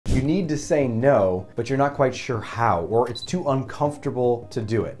You need to say no, but you're not quite sure how, or it's too uncomfortable to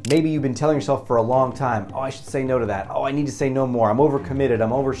do it. Maybe you've been telling yourself for a long time, oh, I should say no to that. Oh, I need to say no more. I'm overcommitted.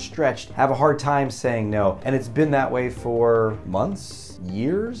 I'm overstretched. I have a hard time saying no. And it's been that way for months,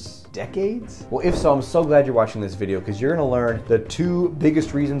 years, decades? Well, if so, I'm so glad you're watching this video because you're gonna learn the 2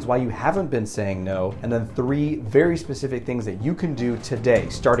 biggest reasons why you haven't been saying no, and then 3 very specific things that you can do today,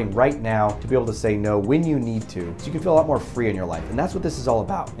 starting right now, to be able to say no when you need to, so you can feel a lot more free in your life. And that's what this is all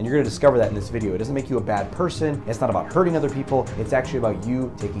about. And you're gonna discover that in this video. It doesn't make you a bad person. It's not about hurting other people. It's actually about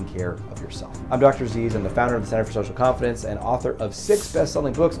you taking care of yourself. I'm Dr. Aziz. I'm the founder of the Center for Social Confidence and author of 6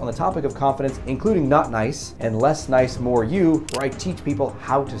 best-selling books on the topic of confidence, including Not Nice and Less Nice, More You, where I teach people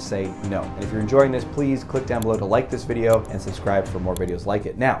how to say no. And if you're enjoying this, please click down below to like this video and subscribe for more videos like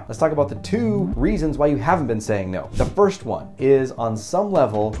it. Now, let's talk about the 2 reasons why you haven't been saying no. The first one is, on some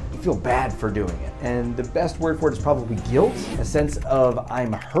level, you feel bad for doing it. And the best word for it is probably guilt, a sense of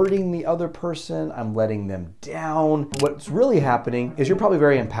I'm hurting the other person, I'm letting them down. What's really happening is you're probably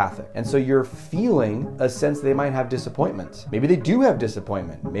very empathic. And so you're feeling a sense they might have disappointment. Maybe they do have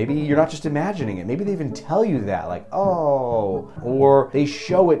disappointment. Maybe you're not just imagining it. Maybe they even tell you that, like, oh, or they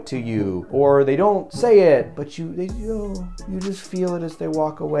show it to you, or they don't say it, but you just feel it as they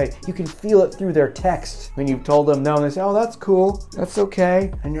walk away. You can feel it through their text when you've told them no, and they say, oh, that's cool, that's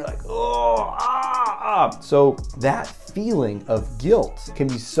okay, and you're like, oh, So that feeling of guilt can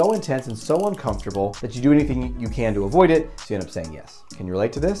be so intense and so uncomfortable that you do anything you can to avoid it, so you end up saying yes. Can you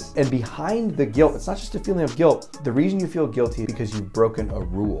relate to this? And behind the guilt, it's not just a feeling of guilt. The reason you feel guilty is because you've broken a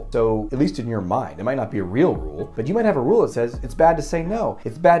rule. So at least in your mind, it might not be a real rule, but you might have a rule that says it's bad to say no.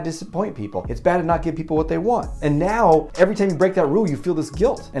 It's bad to disappoint people. It's bad to not give people what they want. And now, every time you break that rule, you feel this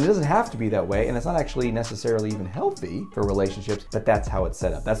guilt. And it doesn't have to be that way, and it's not actually necessarily even healthy for relationships, but that's how it's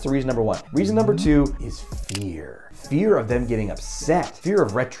set up. That's the reason number 1. Reason number 2 is fear. Fear of them getting upset, fear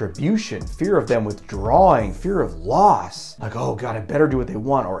of retribution, fear of them withdrawing, fear of loss. Like, oh God, I better do what they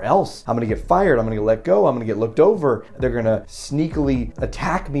want or else I'm gonna get fired, I'm gonna get let go, I'm gonna get looked over, they're gonna sneakily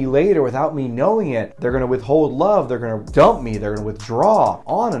attack me later without me knowing it, they're gonna withhold love, they're gonna dump me, they're gonna withdraw,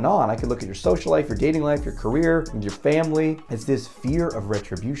 on and on. I could look at your social life, your dating life, your career, your family. It's this fear of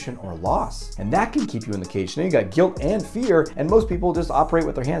retribution or loss. And that can keep you in the cage. Now you got guilt and fear, and most people just operate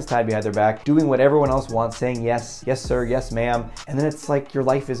with their hands tied behind their back, doing what everyone else wants, saying yes, yes sir, yes ma'am, and then it's like your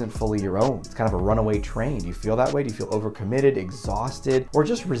life isn't fully your own. It's kind of a runaway train. Do you feel that way? Do you feel overcommitted, exhausted, or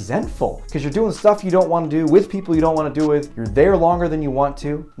just resentful because you're doing stuff you don't want to do with people you don't want to do with? You're there longer than you want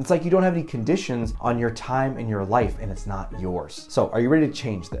to. It's like you don't have any conditions on your time and your life, and it's not yours. So are you ready to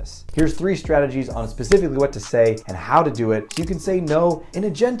change this? Here's 3 strategies on specifically what to say and how to do it so you can say no in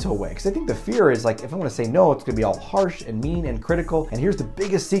a gentle way. Because I think the fear is like, if I'm going to say no, it's going to be all harsh and mean and critical. And here's the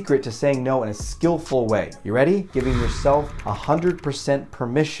biggest secret to saying no in a skillful way. You ready? Giving yourself 100%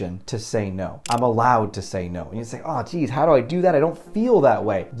 permission to say no. I'm allowed to say no. And you say, oh geez, how do I do that? I don't feel that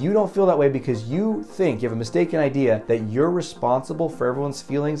way. You don't feel that way because you think, you have a mistaken idea that you're responsible for everyone's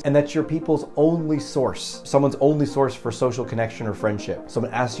feelings and that you're people's only source, someone's only source for social connection or friendship.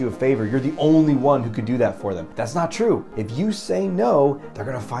 Someone asks you a favor, you're the only one who could do that for them. That's not true. If you say no, they're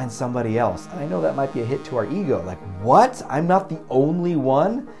gonna find somebody else. And I know that might be a hit to our ego. Like, what? I'm not the only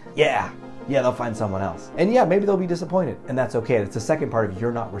one? Yeah, they'll find someone else. And yeah, maybe they'll be disappointed, and that's okay. That's the second part of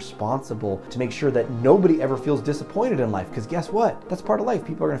you're not responsible to make sure that nobody ever feels disappointed in life, because guess what? That's part of life.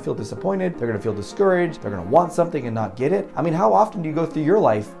 People are gonna feel disappointed, they're gonna feel discouraged, they're gonna want something and not get it. I mean, how often do you go through your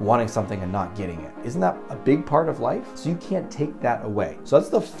life wanting something and not getting it? Isn't that a big part of life? So you can't take that away. So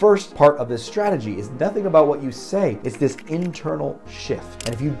that's the first part of this strategy, is nothing about what you say. It's this internal shift.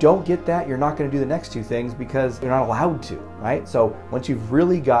 And if you don't get that, you're not gonna do the next 2 things because you're not allowed to, right? So once you've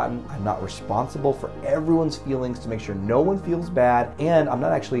really gotten, I'm not responsible for everyone's feelings to make sure no one feels bad, and I'm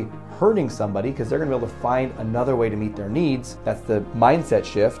not actually hurting somebody because they're gonna be able to find another way to meet their needs. That's the mindset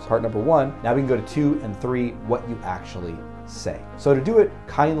shift, part number 1. Now we can go to 2 and 3, what you actually say. So to do it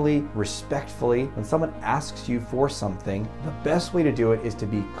kindly, respectfully, when someone asks you for something, the best way to do it is to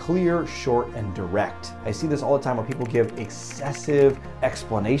be clear, short, and direct. I see this all the time where people give excessive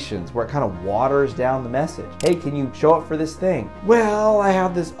explanations where it kind of waters down the message. Hey, can you show up for this thing? Well, I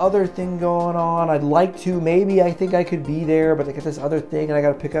have this other thing going on. I'd like to, maybe I think I could be there, but I got this other thing and I got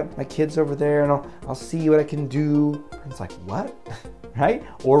to pick up my kids over there and I'll see what I can do. And it's like, what? Right?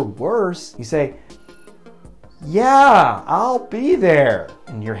 Or worse, you say, yeah, I'll be there.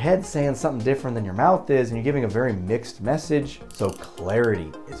 And your head's saying something different than your mouth is, and you're giving a very mixed message. So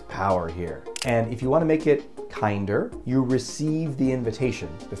clarity is power here. And if you want to make it kinder. You receive the invitation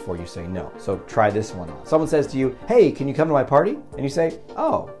before you say no. So try this one on. Someone says to you, hey, can you come to my party? And you say,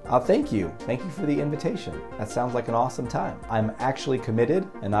 oh, thank you. Thank you for the invitation. That sounds like an awesome time. I'm actually committed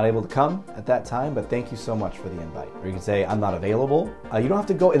and not able to come at that time, but thank you so much for the invite. Or you can say, I'm not available. You don't have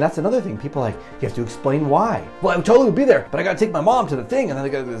to go. And that's another thing. People are like, you have to explain why. Well, I totally would be there, but I got to take my mom to the thing, and then I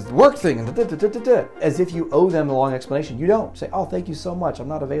got this work thing, and as if you owe them the long explanation. You don't. Say, oh, thank you so much. I'm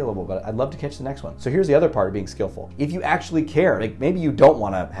not available, but I'd love to catch the next one. So here's the other part of being skillful. If you actually care, like maybe you don't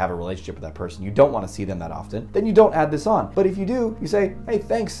want to have a relationship with that person, you don't want to see them that often, then you don't add this on. But if you do, you say, hey,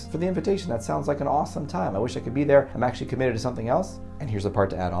 thanks for the invitation. That sounds like an awesome time. I wish I could be there. I'm actually committed to something else. And here's the part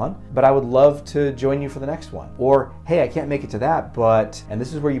to add on, but I would love to join you for the next one. Or, hey, I can't make it to that, but, and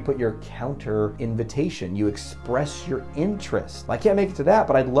this is where you put your counter invitation. You express your interest. I can't make it to that,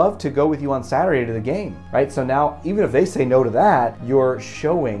 but I'd love to go with you on Saturday to the game, right? So now, even if they say no to that, you're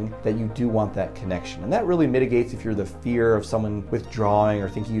showing that you do want that connection. And that really mitigates if you're the fear of someone withdrawing or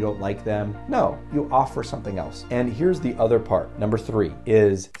thinking you don't like them. No, you offer something else. And here's the other part. Number 3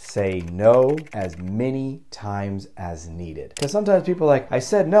 is say no as many times as needed. Because sometimes people are like, I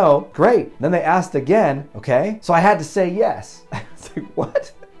said no, great. Then they asked again, okay? So I had to say yes. It's like,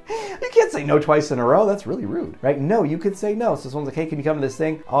 what? You can't say no twice in a row. That's really rude, right? No, you could say no. So someone's like, hey, can you come to this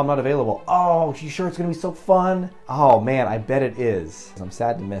thing? Oh, I'm not available. Oh, you sure it's gonna be so fun? Oh man, I bet it is. I'm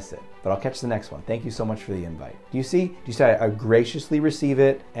sad to miss it, but I'll catch the next one. Thank you so much for the invite. Do you see? Do you say I graciously receive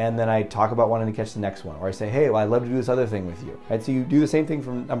it, and then I talk about wanting to catch the next one? Or I say, hey, well, I'd love to do this other thing with you, right? So you do the same thing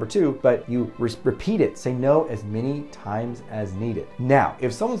from number 2, but you repeat it. Say no as many times as needed. Now,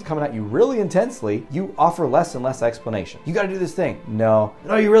 if someone's coming at you really intensely, you offer less and less explanation. You gotta do this thing. No,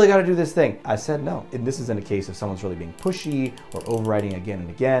 you really gotta do this thing. I said no. And this isn't a case if someone's really being pushy or overriding again and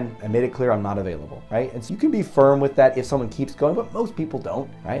again. I made it clear I'm not available, right? And so you can be firm with that if someone keeps going, but most people don't,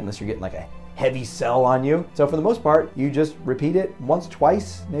 right? Unless you're getting like a heavy sell on you. So for the most part, you just repeat it once,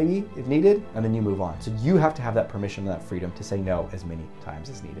 twice, maybe if needed, and then you move on. So you have to have that permission and that freedom to say no as many times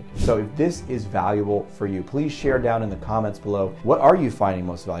as needed. So if this is valuable for you, please share down in the comments below. What are you finding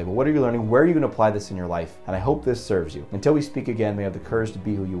most valuable? What are you learning? Where are you going to apply this in your life? And I hope this serves you. Until we speak again, may you have the courage to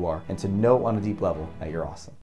be who you are and to know on a deep level that you're awesome.